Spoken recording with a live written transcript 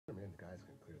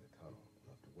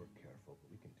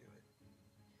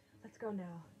go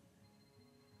now.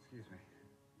 Excuse me.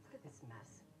 Look at this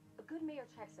mess. A good mayor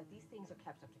checks that these things are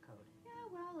kept up to code. Yeah,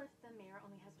 well, if the mayor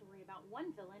only has to worry about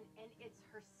one villain, and it's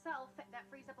herself, that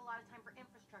frees up a lot of time for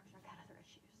infrastructure. I've had other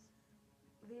issues.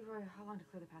 Leroy, how long to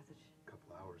clear the passage? A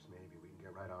couple hours, maybe. We can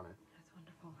get right on it. That's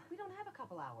wonderful. We don't have a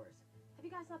couple hours. Have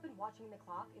you guys not been watching the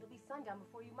clock? It'll be sundown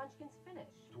before you munchkins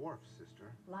finish. Dwarf, sister.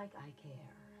 Like I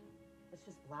care. Let's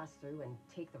just blast through and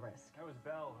take the risk. That was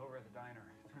Belle over at the diner.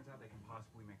 It turns out they can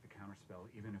possibly make the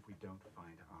counterspell even if we don't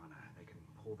find Anna. They can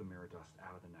pull the mirror dust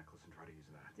out of the necklace and try to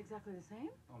use that. It's exactly the same?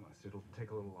 Almost. It'll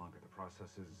take a little longer. The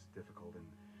process is difficult and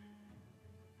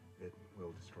it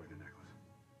will destroy the necklace.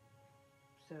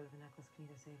 So the necklace can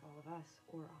either save all of us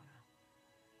or Anna.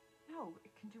 No,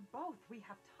 it can do both. We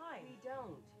have time. We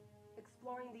don't.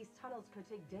 Exploring these tunnels could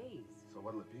take days. So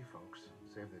what'll it be, folks?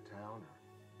 Save the town or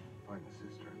find the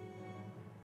sister?